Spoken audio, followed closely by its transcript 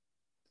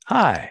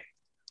Hi,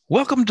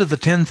 welcome to the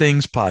 10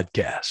 Things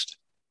Podcast.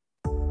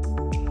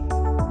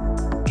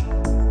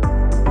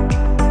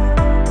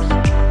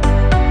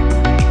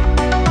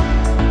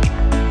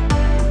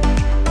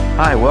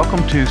 Hi,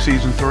 welcome to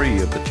Season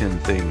 3 of the 10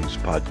 Things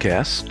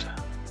Podcast.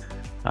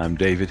 I'm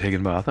David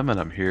Higginbotham, and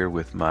I'm here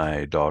with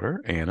my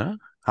daughter, Anna.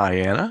 Hi,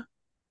 Anna.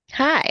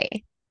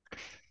 Hi.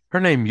 Her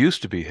name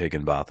used to be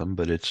Higginbotham,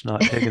 but it's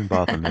not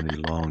Higginbotham any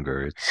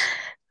longer.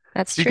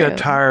 That's She got true.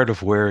 tired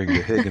of wearing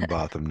the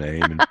Higginbotham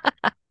name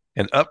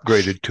and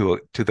upgraded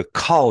to the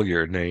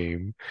Collier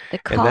name, The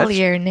and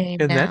that's Collier name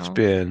and that's now.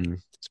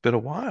 been it's been a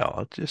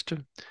while. Just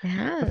It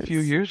a few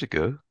has. years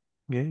ago.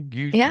 Yeah,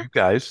 you Yeah. you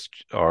guys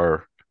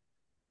are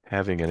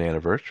having an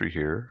anniversary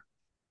here.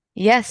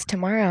 Yes,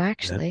 tomorrow,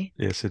 actually.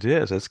 Yes, it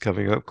is. That's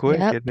coming up quick,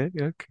 Yep. isn't it?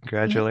 Yeah, Yeah.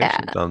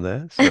 congratulations on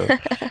that. So,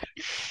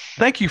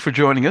 thank you for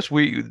joining us.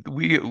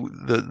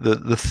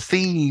 The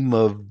theme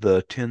of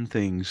the 10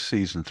 Things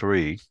Season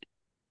 3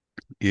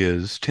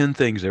 is 10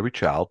 things every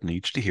child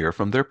needs to hear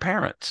from their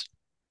parents.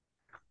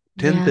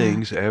 10 Yeah.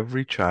 things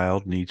every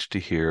child needs to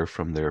hear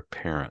from their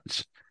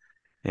parents.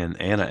 And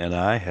Anna and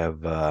I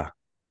have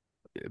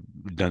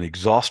done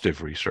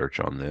exhaustive research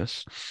on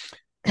this,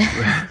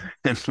 and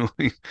and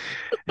we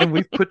and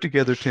we've put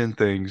together 10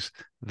 things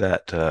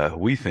that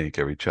we think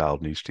every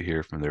child needs to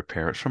hear from their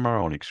parents from our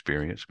own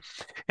experience.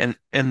 And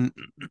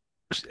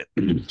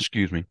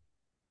excuse me.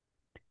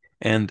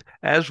 And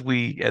as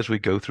we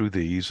go through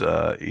these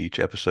each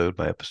episode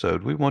by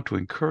episode, we want to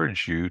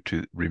encourage you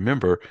to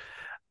remember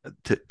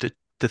to to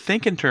to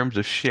think in terms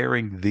of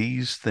sharing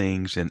these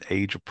things in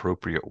age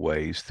appropriate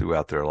ways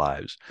throughout their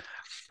lives.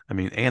 I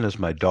mean, Anna's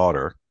my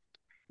daughter,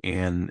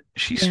 and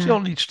she Yeah, still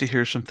needs to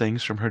hear some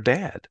things from her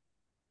dad.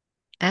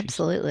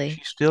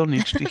 She absolutely. still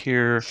needs to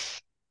hear,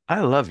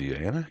 "I love you,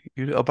 Anna."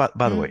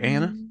 By the way,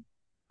 Anna, hmm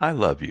I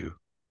love you.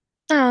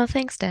 Oh,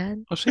 thanks,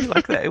 Dad. Oh, see,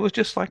 like that. It was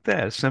just like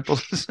that. As simple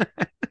as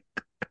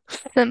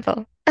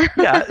Simple.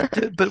 yeah.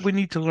 But we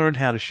need to learn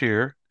how to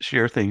share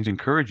things,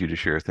 encourage you to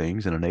share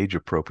things in an age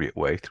appropriate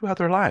way throughout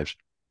their lives.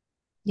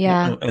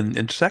 Yeah.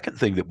 And second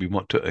thing that we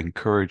want to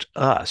encourage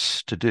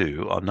us to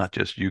do, not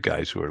just you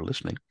guys who are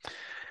listening,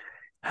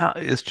 how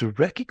is to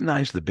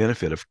recognize the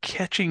benefit of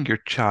catching your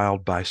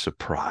child by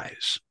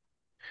surprise,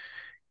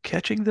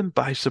 catching them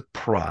by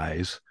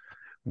surprise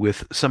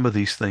with some of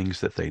these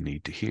things that they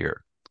need to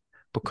hear.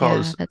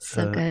 Yeah, Because that's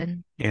so uh,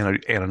 good. Anna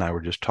and I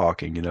were just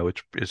talking,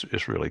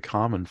 it's really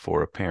common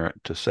for a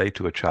parent to say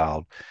to a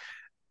child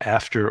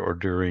after or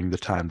during the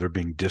time they're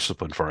being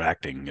disciplined for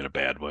acting in a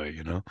bad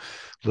way,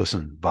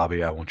 listen,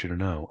 Bobby, I want you to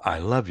know, I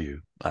love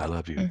you. I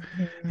love you.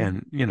 hmm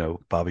And,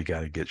 Bobby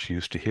kind of gets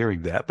used to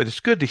hearing that, but it's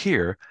good to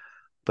hear.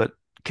 But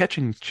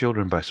catching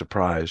children by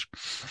surprise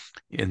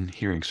in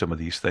hearing some of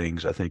these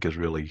things, I think is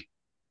really,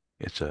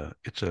 it's a,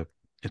 it's a,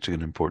 it's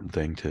an important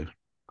thing to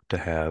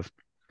have.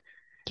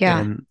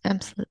 Yeah, And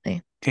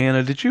absolutely.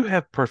 Anna, did you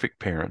have perfect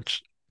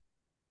parents?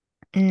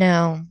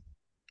 No.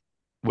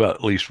 Well,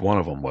 at least one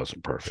of them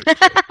wasn't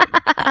perfect.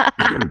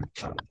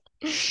 So.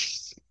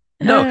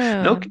 No,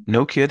 no, Oh,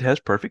 no kid has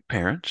perfect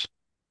parents,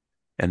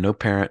 and no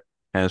parent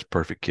has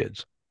perfect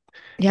kids.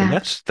 And yeah,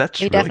 that's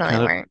we really definitely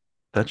kind of weren't.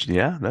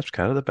 that's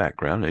kind of the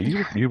background. Now,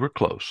 you were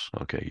close.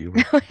 Okay, you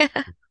were.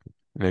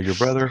 Now your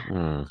brother,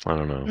 I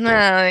don't know,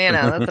 but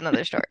No, that's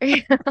another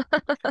story.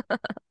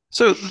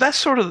 so that's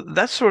sort of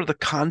the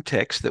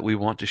context that we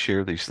want to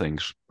share these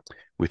things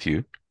with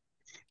you,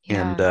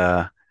 and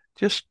Yeah.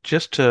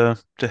 just to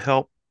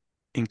help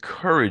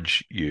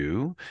encourage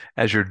you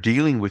as you're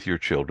dealing with your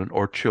children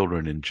or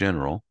children in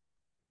general,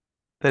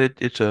 that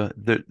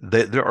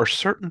there are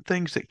certain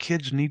things that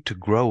kids need to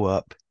grow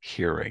up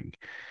hearing.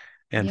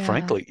 And Yeah.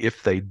 frankly,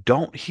 if they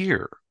don't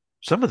hear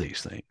some of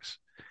these things,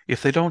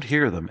 if they don't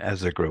hear them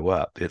as they grow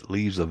up, it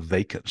leaves a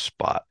vacant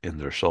spot in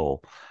their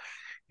soul,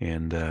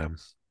 and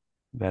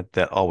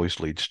that always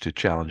leads to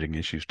challenging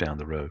issues down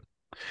the road.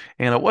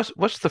 And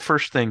what's the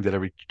first thing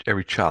that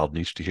every child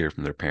needs to hear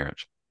from their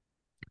parents?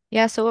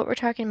 Yeah, so what we're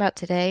talking about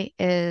today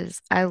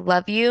is I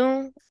love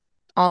you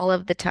all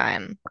of the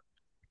time,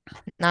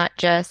 not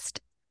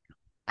just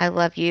I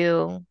love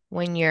you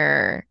when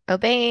you're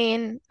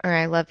obeying, or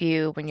I love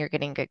you when you're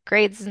getting good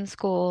grades in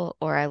school,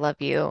 or I love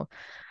you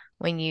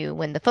when you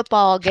win the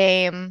football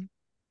game.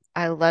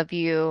 I love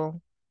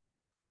you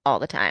all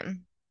the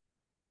time,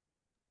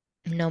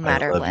 no I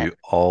matter love what. you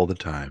all the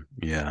time.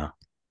 Yeah,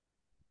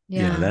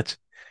 yeah. Yeah. That's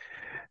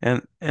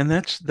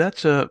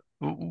a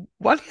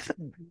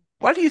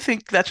why do you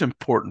think that's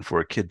important for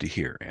a kid to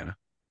hear, Anna?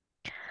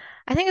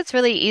 I think it's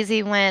really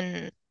easy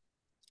when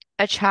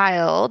a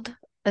child,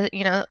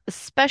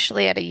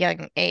 especially at a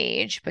young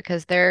age,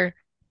 because they're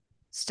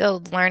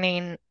still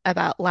learning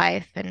about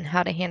life and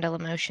how to handle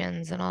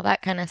emotions and all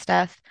that kind of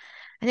stuff.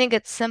 I think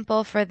it's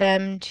simple for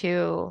them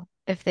to,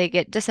 if they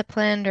get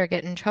disciplined or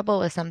get in trouble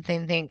with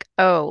something, think,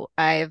 oh,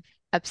 I've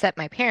upset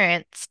my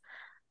parents.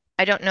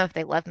 I don't know if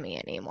they love me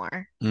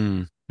anymore.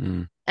 Mm,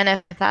 mm, And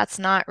if that's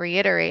not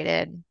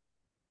reiterated,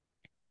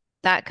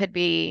 that could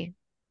be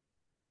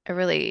a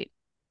really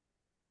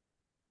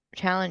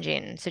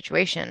challenging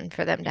situation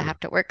for them to sure. have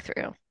to work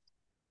through.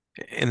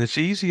 And it's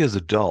easy as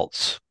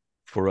adults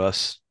for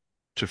us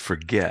to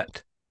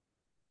forget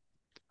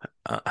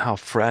how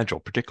fragile,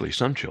 particularly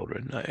some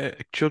children.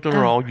 Children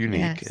are Oh, all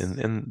unique, and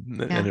yes.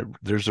 Yeah.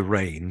 there's a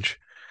range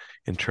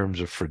in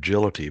terms of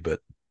fragility,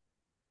 but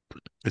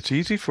it's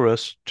easy for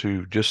us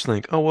to just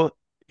think, oh, well,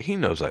 he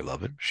knows I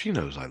love him. She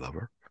knows I love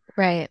her,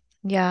 Right.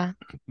 Yeah.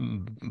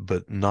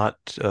 but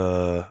not,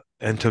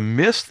 and to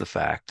miss the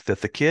fact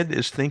that the kid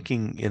is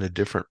thinking in a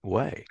different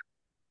way.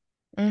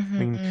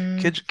 I mean, Hmm.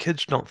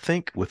 kids don't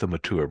think with a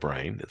mature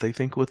brain; they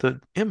think with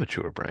an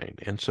immature brain,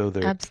 and so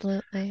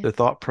Absolutely. their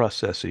thought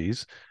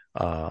processes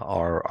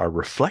are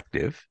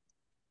reflective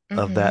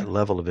of Hmm. that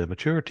level of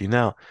immaturity.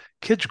 Now,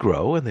 kids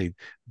grow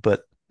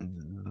but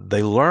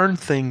they learn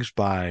things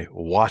by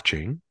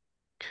watching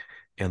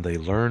and they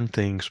learn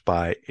things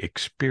by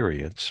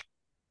experience.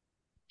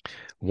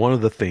 One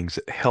of the things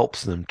that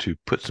helps them to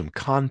put some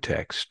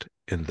context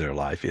in their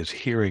life is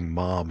hearing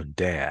mom and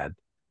dad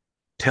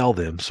tell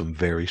them some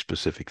very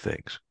specific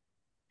things.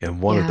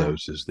 And one of Yeah.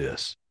 those is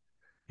this,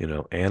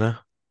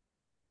 Anna,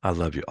 I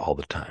love you all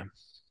the time.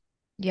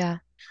 Yeah.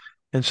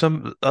 And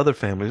some other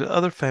families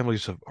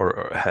have,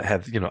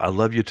 I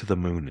love you to the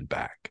moon and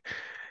back.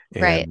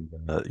 Right.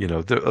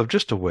 And, there are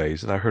just a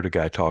ways. And I heard a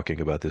guy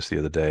talking about this the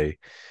other day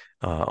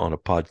on a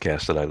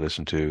podcast that I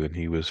listened to, and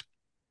he was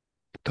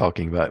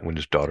talking about when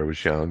his daughter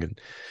was young, and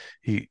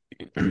he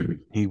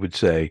he would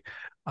say,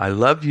 "I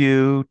love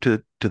you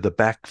to the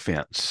back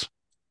fence,"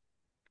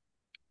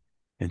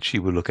 and she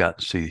would look out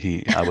and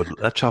see I would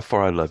that's how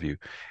far I love you,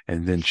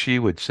 and then she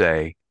would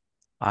say,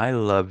 "I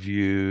love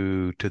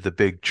you to the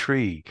big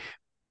tree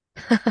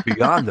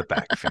beyond the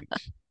back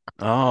fence."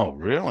 Oh,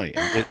 really?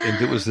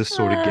 And it was this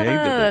sort of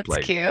game that they That's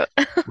played. cute.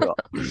 Well,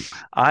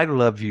 I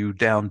love you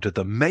down to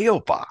the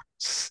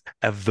mailbox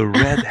of the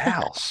red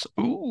house.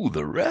 Ooh,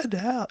 the red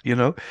house,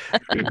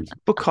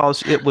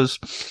 because it was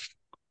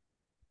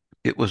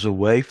a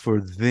way for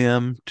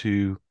them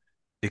to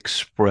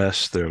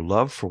express their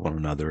love for one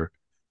another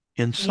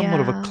in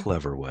somewhat of a Yeah.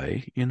 clever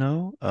way,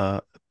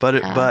 but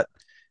it Yeah. but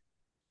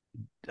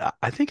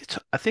I think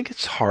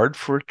it's hard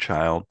for a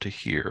child to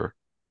hear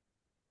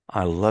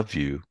I love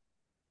you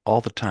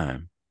all the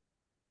time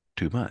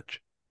too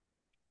much,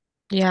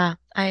 Yeah.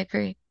 I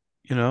agree.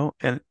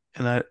 and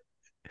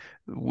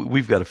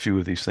we've got a few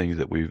of these things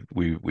that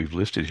we've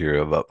listed here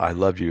about I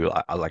love you.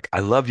 I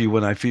love you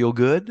when I feel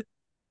good,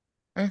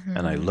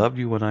 and I Hmm. love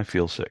you when I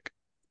feel sick.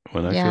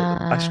 I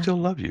Yeah. still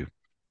love you.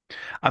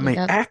 I may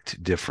Yep.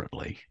 act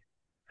differently,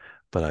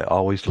 but I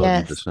always love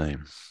you the Yes.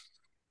 same.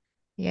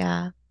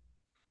 Yeah.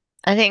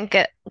 I think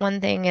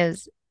one thing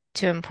is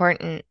too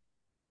important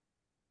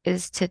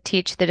is to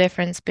teach the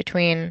difference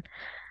between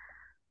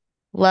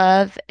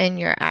love and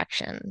your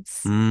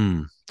actions.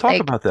 Talk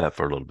Like, about that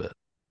for a little bit.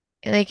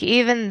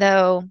 even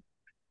though,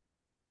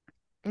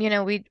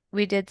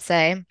 we did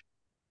say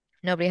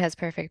nobody has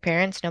perfect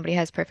parents, nobody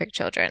has perfect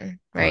children,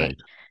 right? Right,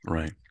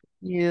 right,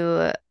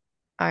 You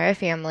are a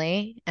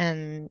family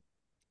and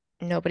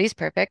nobody's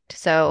perfect,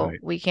 so right,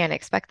 we can't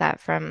expect that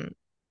from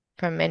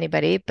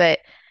anybody. But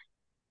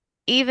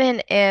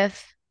even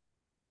if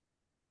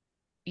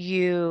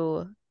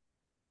you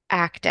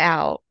act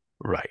out,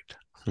 right.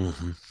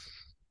 Hmm.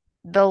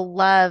 the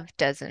love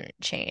doesn't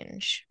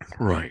change.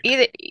 Right,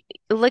 Either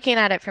looking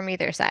at it from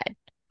either side,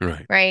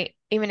 right. right?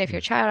 Even if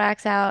your child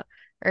acts out,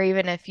 or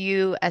even if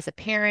you as a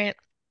parent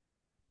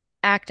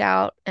act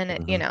out and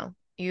Hmm.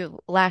 you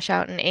lash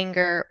out in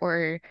anger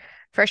or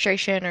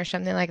frustration or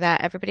something like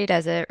that. Everybody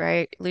does it,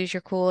 right? Lose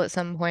your cool at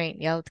some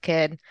point, yell at the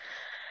kid,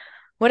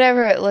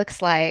 whatever it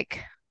looks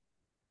like,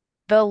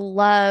 the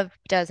love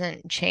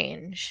doesn't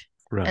change.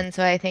 Right. And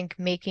so I think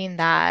making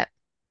that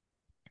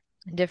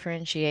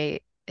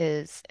differentiate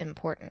is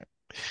important.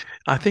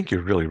 I think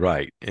you're really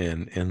right,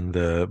 and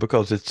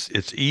because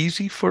it's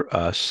easy for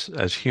us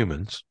as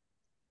humans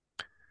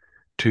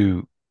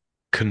to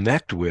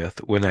connect with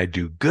when I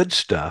do good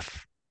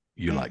stuff,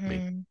 you like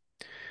me. Hmm.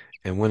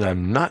 And when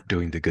I'm not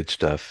doing the good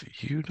stuff,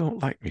 you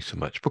don't like me so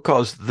much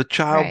because the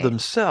child Right.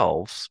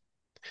 themselves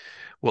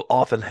will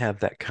often have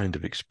that kind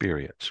of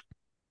experience.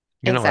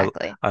 You know,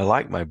 Exactly. I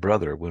like my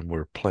brother when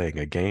we're playing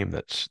a game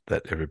that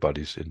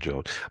everybody's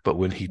enjoyed, but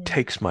when he Hmm.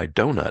 takes my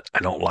donut, I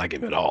don't like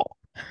him at all.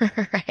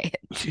 Right.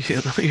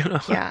 You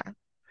know, Yeah.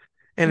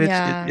 and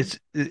Yeah.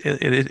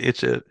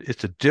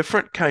 it's a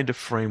different kind of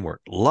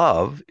framework.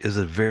 Love is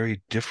a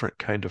very different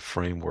kind of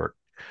framework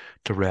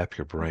to wrap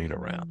your brain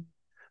around, Mhm.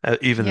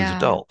 even as Yeah.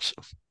 adults.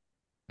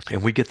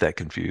 And we get that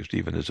confused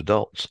even as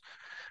adults.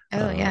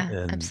 Oh, yeah,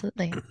 And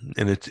absolutely.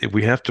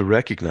 we have to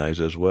recognize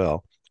as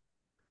well,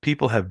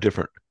 people have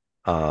different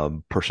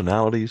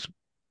personalities.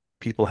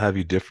 People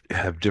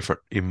have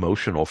different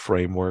emotional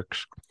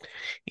frameworks,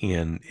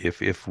 and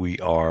if we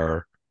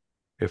are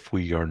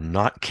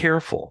not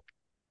careful,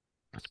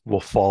 we'll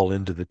fall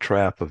into the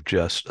trap of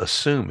just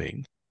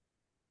assuming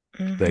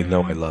they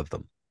know I Hmm. love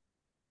them.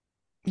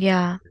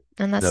 Yeah.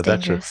 And that's Now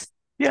that's a dangerous.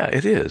 Yeah,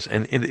 it is,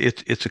 and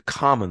it's a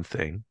common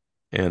thing,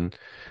 and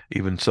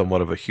even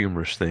somewhat of a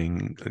humorous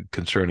thing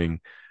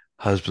concerning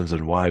husbands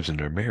and wives in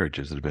their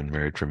marriages that have been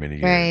married for many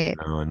years, Right.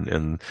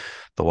 and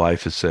the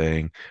wife is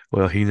saying,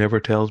 well, he never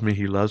tells me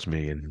he loves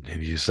me. And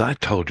he says, I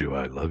told you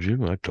I love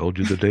you. I told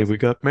you the day we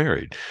got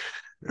married.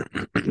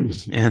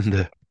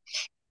 And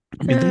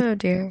I mean, Oh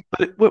dear.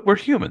 we're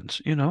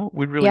humans,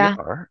 we really Yeah,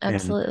 are.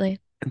 absolutely.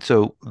 And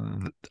so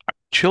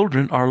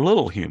children are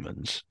little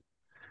humans,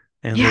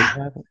 and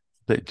Yeah,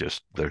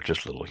 they're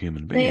just little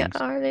human they beings,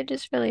 are. They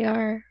just really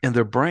are. and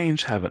their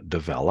brains haven't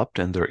developed,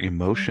 and their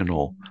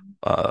Mhm.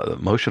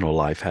 emotional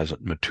life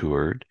hasn't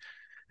matured,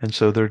 and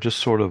so they're just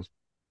sort of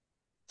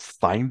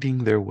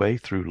finding their way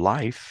through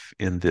life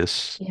in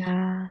this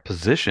Yeah.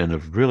 position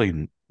of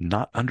really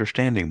not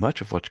understanding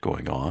much of what's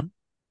going on.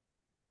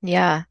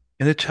 Yeah.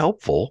 And it's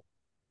helpful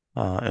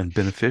and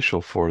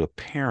beneficial for the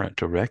parent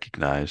to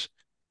recognize,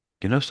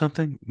 you know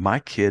something, my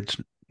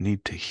kids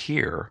need to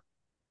hear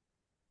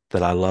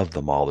that I love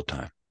them all the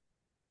time.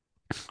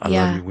 I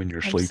love Yeah, you when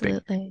you're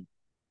sleeping. absolutely.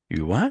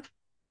 You what?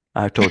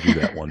 I told you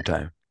that one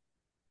time.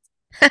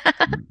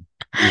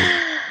 We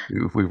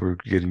were we were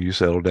getting you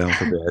settled down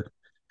for bed,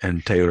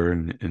 and Taylor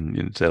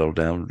and settled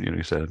down.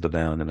 You settled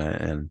down,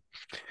 and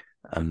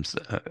I'm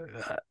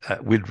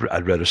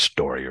I'd read a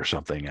story or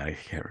something. I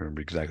can't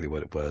remember exactly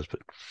what it was,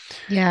 but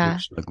Yeah.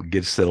 it's like we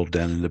get settled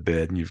down in the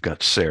bed, and you've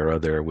got Sarah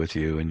there with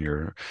you, and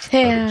your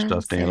other Yeah,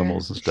 stuffed Sarah.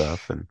 animals and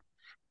stuff, and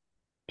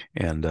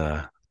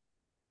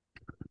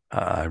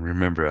I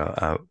remember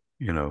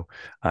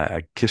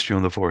I kissed you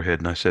on the forehead,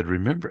 and I said,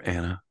 "Remember,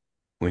 Anna,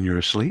 when you're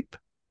asleep,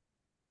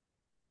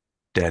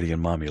 Daddy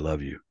and Mommy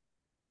love you."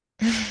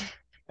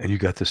 And you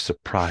got this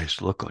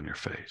surprised look on your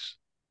face.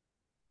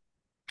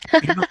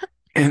 You know,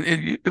 and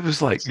it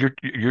was like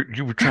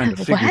you were trying to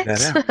figure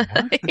that What? out.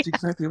 What? That's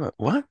exactly what?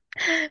 What?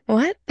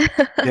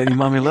 Daddy,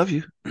 Mommy love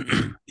you,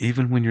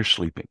 even when you're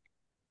sleeping.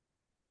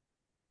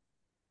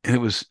 And it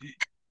was you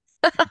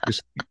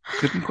just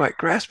couldn't quite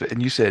grasp it.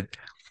 And you said,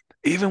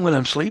 even when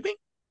I'm sleeping?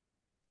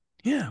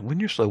 Yeah, when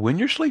you're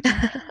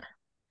sleeping,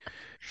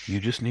 you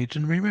just need to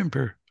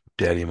remember,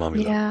 Daddy and Mommy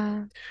love you.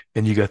 Yeah.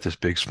 And you got this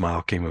big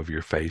smile came over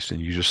your face,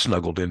 and you just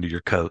snuggled into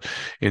your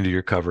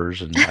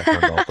covers. And I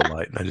turned off the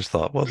light, and I just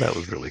thought, well, that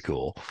was really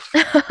cool.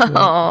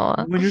 Well,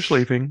 Oh, when you're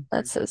sleeping,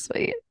 that's so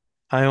sweet.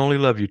 I only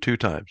love you two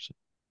times.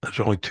 There's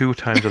only two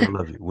times that I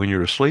love you: when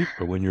you're asleep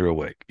or when you're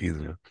awake.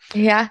 Either,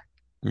 Yeah,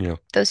 you know.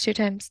 those two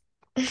times.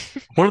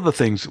 One of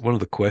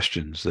the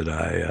questions that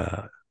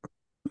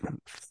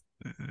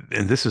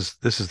and this is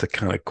the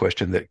kind of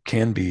question that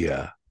can be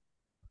a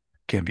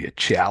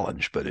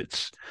challenge,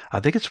 but I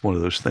think it's one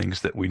of those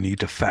things that we need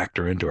to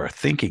factor into our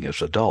thinking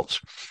as adults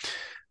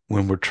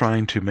when we're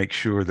trying to make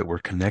sure that we're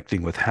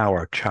connecting with how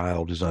our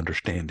child is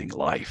understanding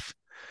life.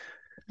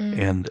 Mm,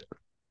 And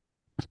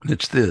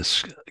it's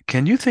this: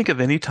 can you think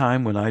of any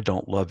time when I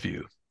don't love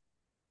you?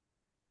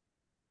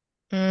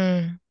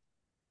 mm,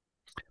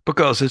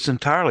 Because it's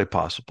entirely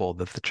possible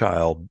that the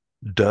child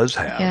does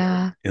have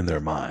yeah, in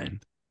their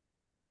mind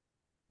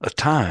a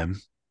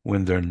time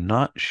when they're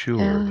not sure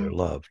yeah. they're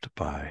loved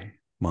by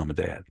mom and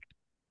dad.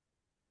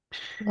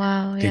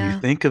 Wow, Can you yeah.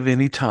 think of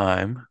any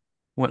time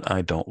when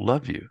I don't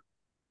love you?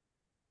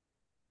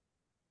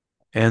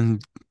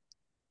 And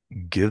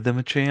give them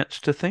a chance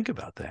to think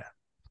about that,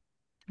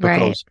 Right.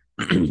 because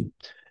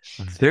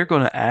they're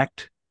going to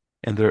act,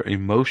 and their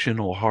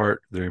emotional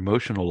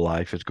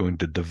life is going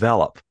to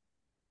develop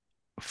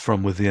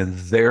from within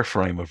their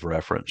frame of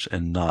reference,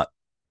 and not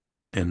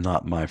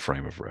my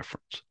frame of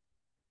reference.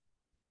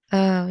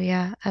 Oh,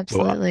 yeah, So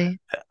absolutely.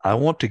 I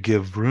want to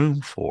give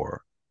room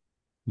for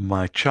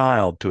my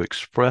child to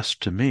express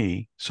to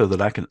me so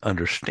that I can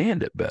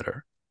understand it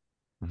better,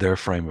 their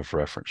frame of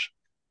reference,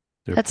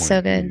 their That's point so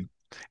of view. good.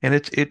 And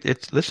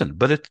it's listen,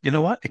 but you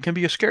know what? It can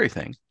be a scary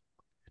thing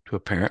to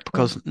a parent, Oh,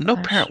 because no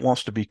parent gosh.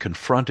 wants to be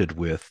confronted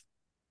with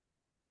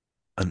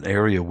an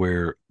area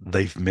where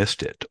they've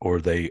missed it, or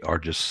they are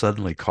just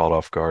suddenly caught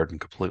off guard and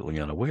completely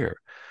unaware.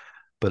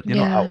 But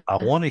Yeah, I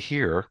want to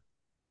hear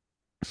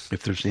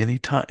if there's any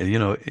time,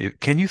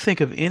 can you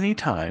think of any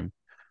time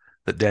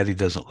that daddy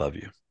doesn't love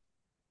you?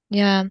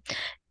 yeah.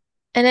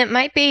 And it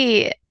might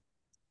be,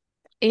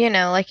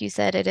 like you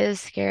said, it is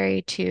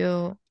scary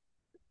to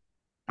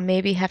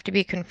maybe have to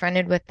be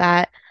confronted with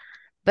that.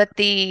 But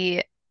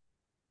the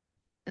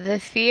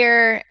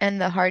fear and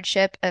the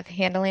hardship of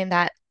handling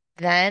that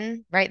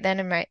then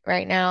and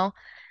right now,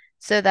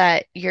 so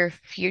that your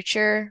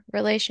future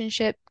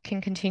relationship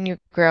can continue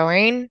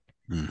growing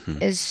Hmm.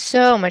 is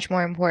so much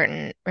more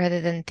important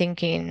rather than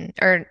thinking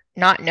or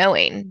not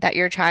knowing that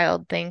your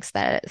child thinks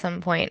that at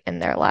some point in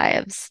their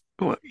lives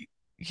Well, you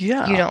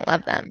yeah, don't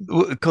love them.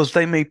 because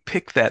they may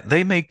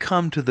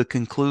come to the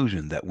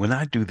conclusion that when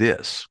I do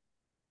this,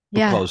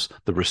 Yeah, because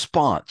the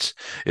response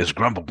is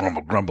grumble,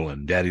 grumble, grumble,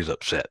 and daddy's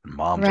upset and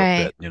mom's right.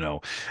 upset,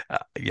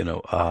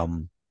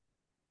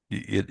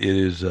 it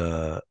is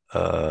I'll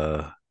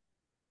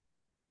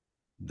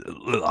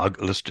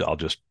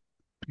just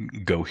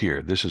go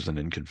here. This is an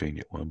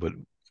inconvenient one, but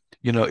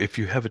if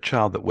you have a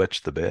child that wets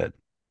the bed,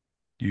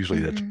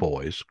 usually that's Hmm.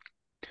 boys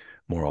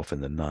more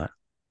often than not.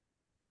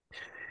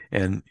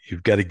 and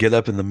you've got to get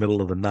up in the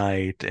middle of the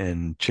night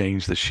and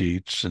change the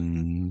sheets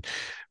and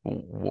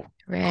w-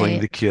 clean Right.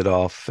 the kid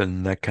off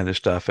and that kind of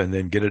stuff, and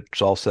then get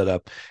it all set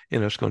up.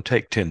 It's going to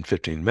take 10,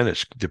 15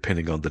 minutes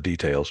depending on the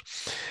details.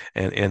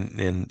 And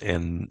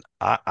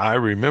I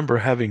remember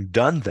having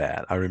done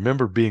that. I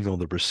remember being on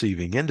the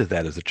receiving end of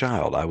that as a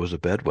child. I was a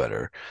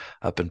bedwetter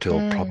up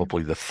until Mm,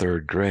 probably the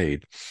third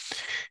grade.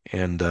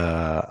 And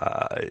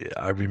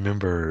I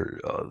remember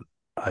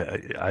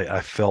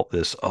I felt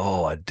this,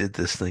 oh, I did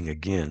this thing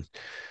again.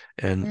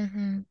 And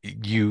hmm.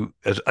 you,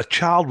 as a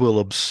child, will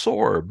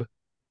absorb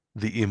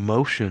the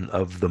emotion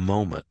of the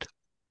moment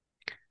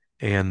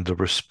and the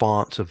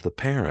response of the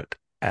parent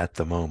at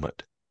the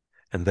moment.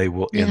 And they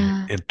will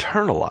Yeah.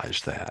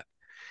 internalize that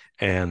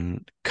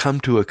and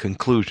come to a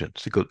conclusion.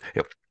 So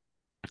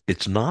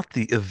it's not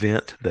the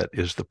event that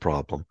is the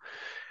problem.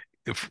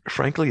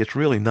 Frankly, it's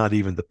really not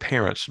even the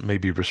parents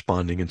maybe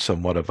responding in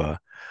somewhat of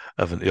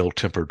an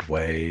ill-tempered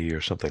way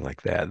or something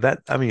like that.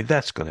 I mean,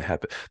 that's going to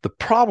happen. The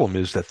problem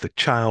is that the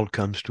child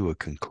comes to a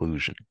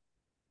conclusion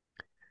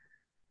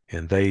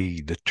and they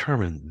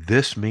determine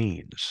this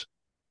means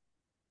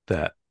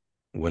that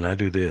when I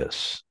do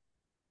this,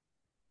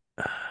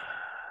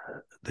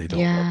 they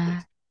don't love me.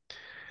 Yeah.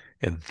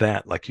 And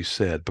that, like you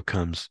said,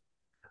 becomes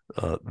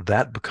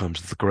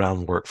the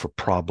groundwork for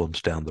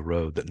problems down the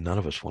road that none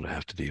of us want to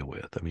have to deal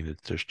with. I mean,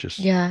 there's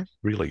just Yeah.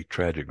 really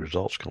tragic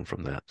results come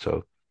from that.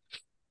 So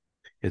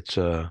it's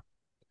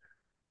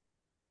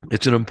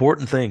it's an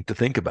important thing to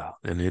think about,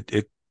 and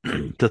it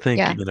to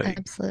think, Yeah.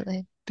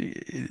 Absolutely.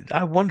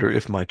 I wonder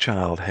if my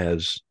child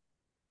has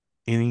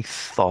any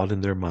thought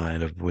in their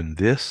mind of when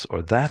this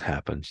or that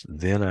happens,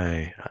 then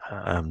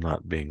I'm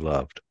not being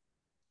loved.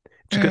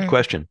 It's a good Mm,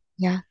 question,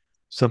 yeah.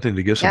 something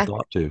to give some Yeah.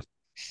 thought to.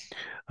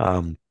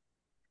 Um,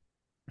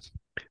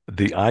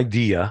 the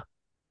idea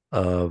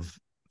of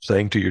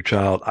saying to your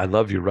child, "I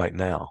love you right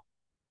now."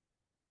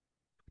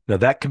 Now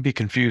that can be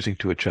confusing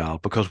to a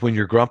child because when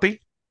you're grumpy,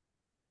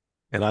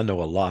 and I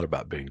know a lot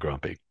about being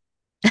grumpy.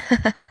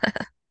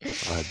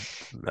 I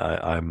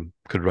I'm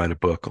could write a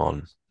book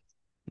on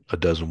a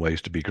dozen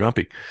ways to be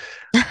grumpy.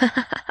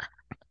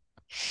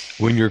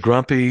 When you're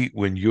grumpy,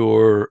 when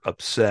you're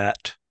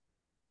upset,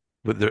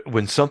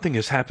 when something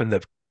has happened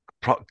that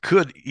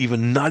could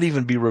even not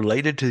even be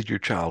related to your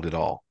child at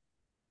all.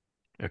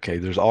 Okay,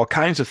 there's all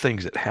kinds of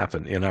things that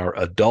happen in our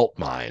adult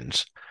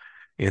minds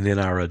and in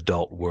our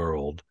adult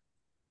world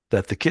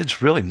that the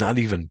kids really not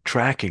even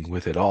tracking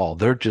with at all.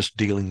 They're just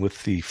dealing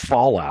with the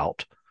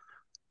fallout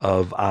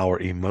of our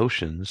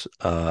emotions.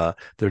 They're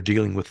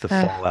dealing with the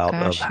Oh fallout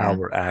of gosh, how yeah.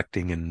 we're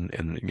acting,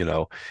 and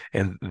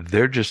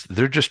they're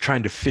just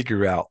trying to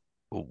figure out,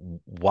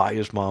 why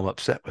is mom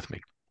upset with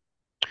me?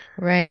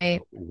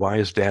 Right. Why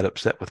is dad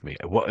upset with me?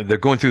 They're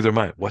going through their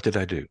mind. What did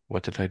I do?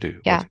 What did I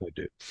do? What Yeah. did I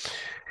do?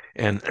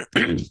 And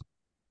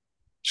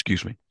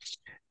excuse me.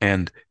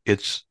 And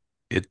it's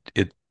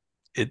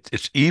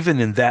even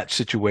in that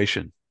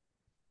situation,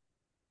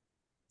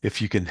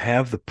 if you can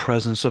have the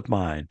presence of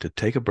mind to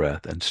take a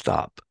breath and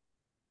stop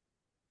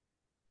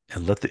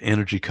and let the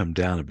energy come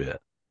down a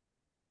bit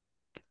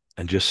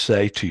and just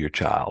say to your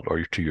child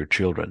or to your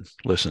children,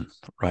 listen,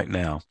 right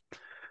now,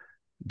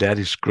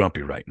 daddy's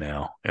grumpy right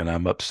now and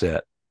I'm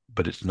upset,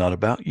 but it's not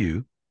about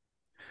you.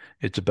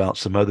 It's about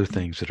some other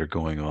things that are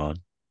going on.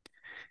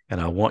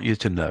 And I want you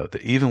to know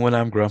that even when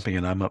I'm grumpy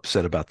and I'm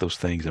upset about those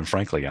things, and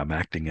frankly, I'm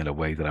acting in a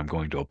way that I'm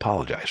going to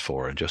apologize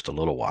for in just a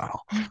little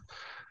while,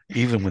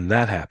 even when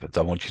that happens,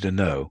 I want you to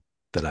know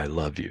that I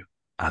love you.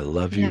 I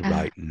love you Yeah.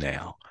 right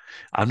now.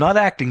 I'm not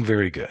acting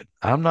very good.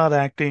 I'm not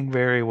acting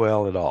very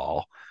well at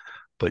all,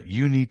 but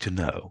you need to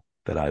know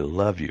that I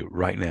love you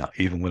right now,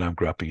 even when I'm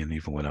grumpy and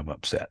even when I'm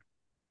upset.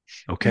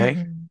 Okay?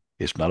 Hmm.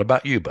 It's not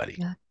about you, buddy.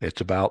 Yeah.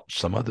 It's about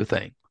some other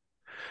thing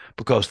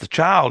because the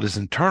child is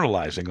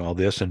internalizing all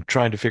this and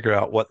trying to figure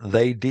out what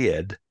they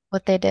did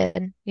What they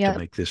did. to Yep.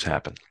 make this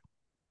happen.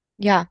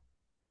 Yeah.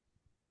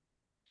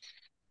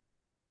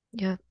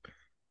 Yep.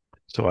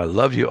 So I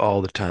love you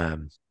all the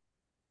time.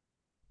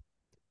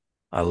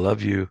 I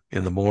love you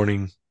in the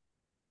morning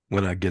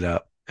when I get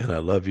up, and I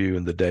love you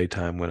in the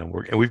daytime when I'm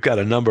working. And we've got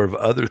a number of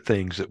other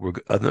things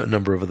a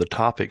number of other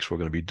topics we're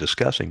going to be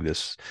discussing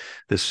this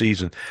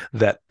season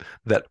that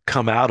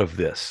come out of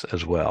this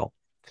as well.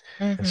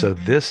 And so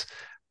Hmm.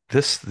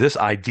 this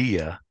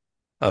idea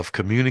of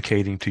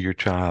communicating to your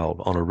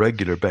child on a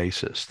regular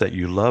basis that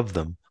you love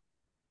them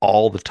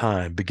all the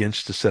time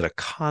begins to set a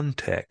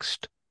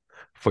context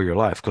for your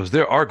life because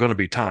there are going to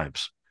be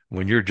times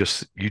when you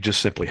just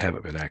simply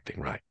haven't been acting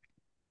right.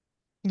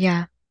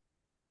 Yeah.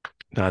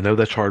 Now, I know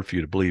that's hard for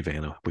you to believe,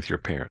 Anna, with your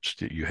parents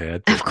that you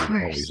had Of that you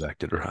always course.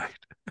 acted right.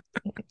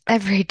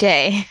 Every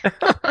day.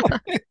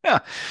 Yeah,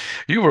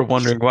 you were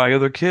wondering why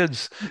other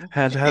kids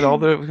had all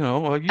the,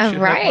 well, you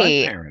should have my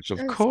Right. parents,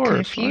 of It's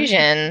course, right?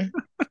 confusion.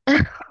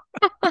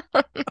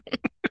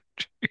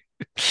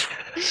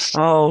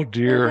 Oh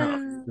dear.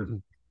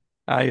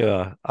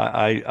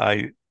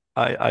 I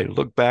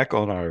look back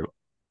on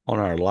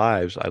our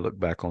lives. I look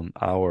back on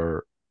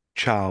our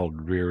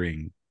child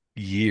rearing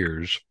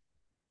years,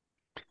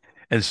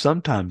 And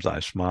sometimes I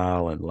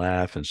smile and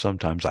laugh, and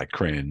sometimes I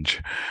cringe.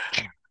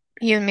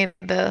 You and me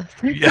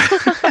both. Yeah.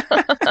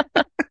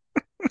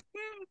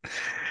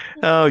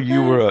 Oh,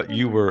 you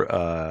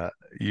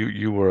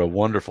were a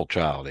wonderful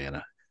child,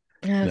 Anna.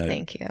 Oh, No,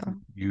 thank you.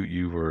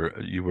 you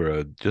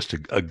were just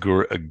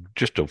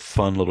a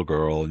fun little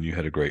girl, and you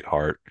had a great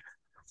heart,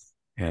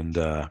 and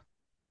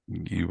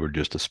you were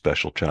just a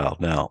special child.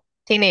 Now,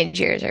 Teenage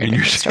years are a in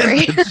your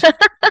different story.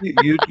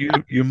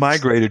 sentence, you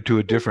migrated to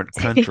a different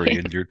country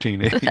in your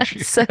teenage That's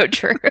years. so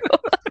true.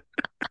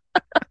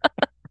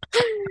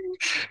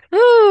 Ooh.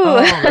 Oh,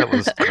 that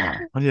was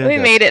oh, yeah, We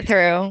that made it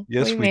through. We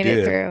yes, we made it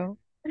did. through.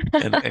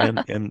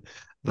 And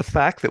the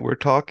fact that we're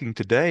talking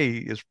today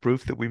is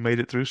proof that we made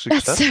it through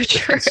That's so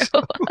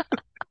successfully. true.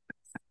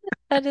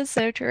 That is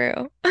so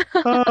true.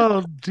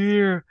 Oh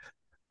dear.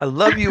 I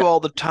love you all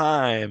the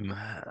time.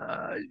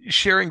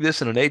 Sharing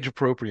this in an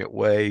age-appropriate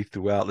way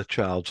throughout the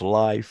child's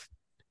life,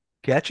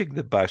 catching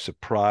them by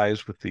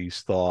surprise with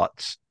these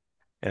thoughts,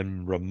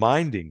 and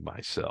reminding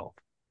myself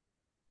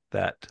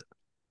that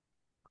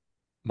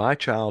my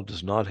child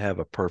does not have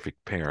a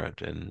perfect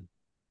parent, and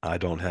I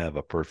don't have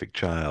a perfect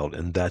child,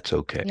 and that's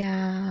okay.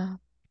 Yeah.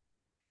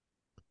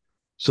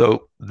 So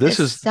It this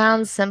is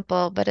sounds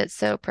simple, but it's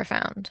so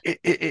profound. it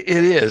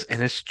is,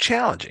 and it's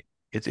challenging.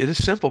 It is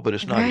simple, but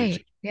it's not Right.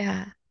 easy.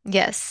 Yeah.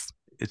 Yes.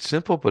 It's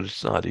simple, but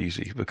it's not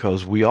easy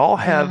because we all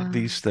have Yeah.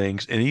 these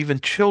things, and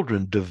even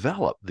children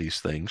develop these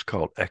things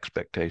called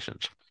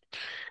expectations.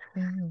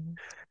 Mhm.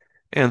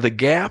 And the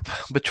gap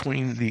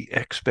between the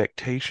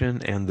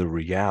expectation and the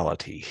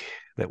reality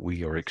that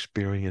we are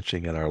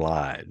experiencing in our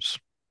lives,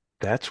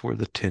 that's where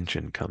the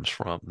tension comes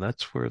from.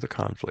 That's where the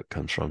conflict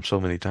comes from so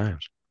many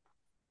times.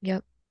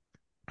 Yep.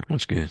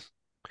 That's good.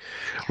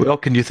 Well,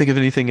 can you think of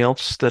anything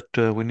else that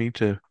we need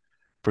to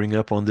bring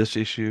up on this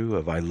issue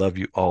of I love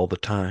you all the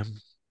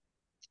time?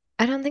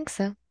 I don't think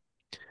so.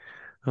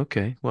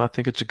 Okay. Well, I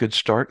think it's a good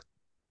start.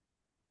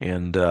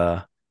 And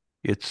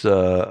it's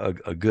a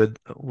good,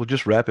 we'll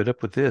just wrap it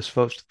up with this,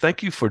 folks.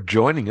 Thank you for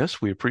joining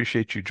us. We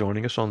appreciate you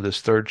joining us on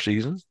this third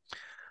season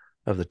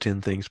of the 10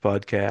 Things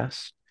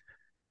podcast.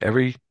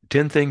 Every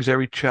 10 things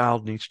every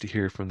child needs to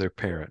hear from their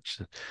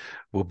parents.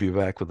 We'll be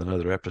back with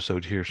another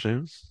episode here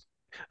soon.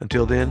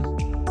 Until then,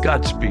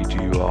 Godspeed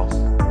to you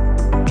all.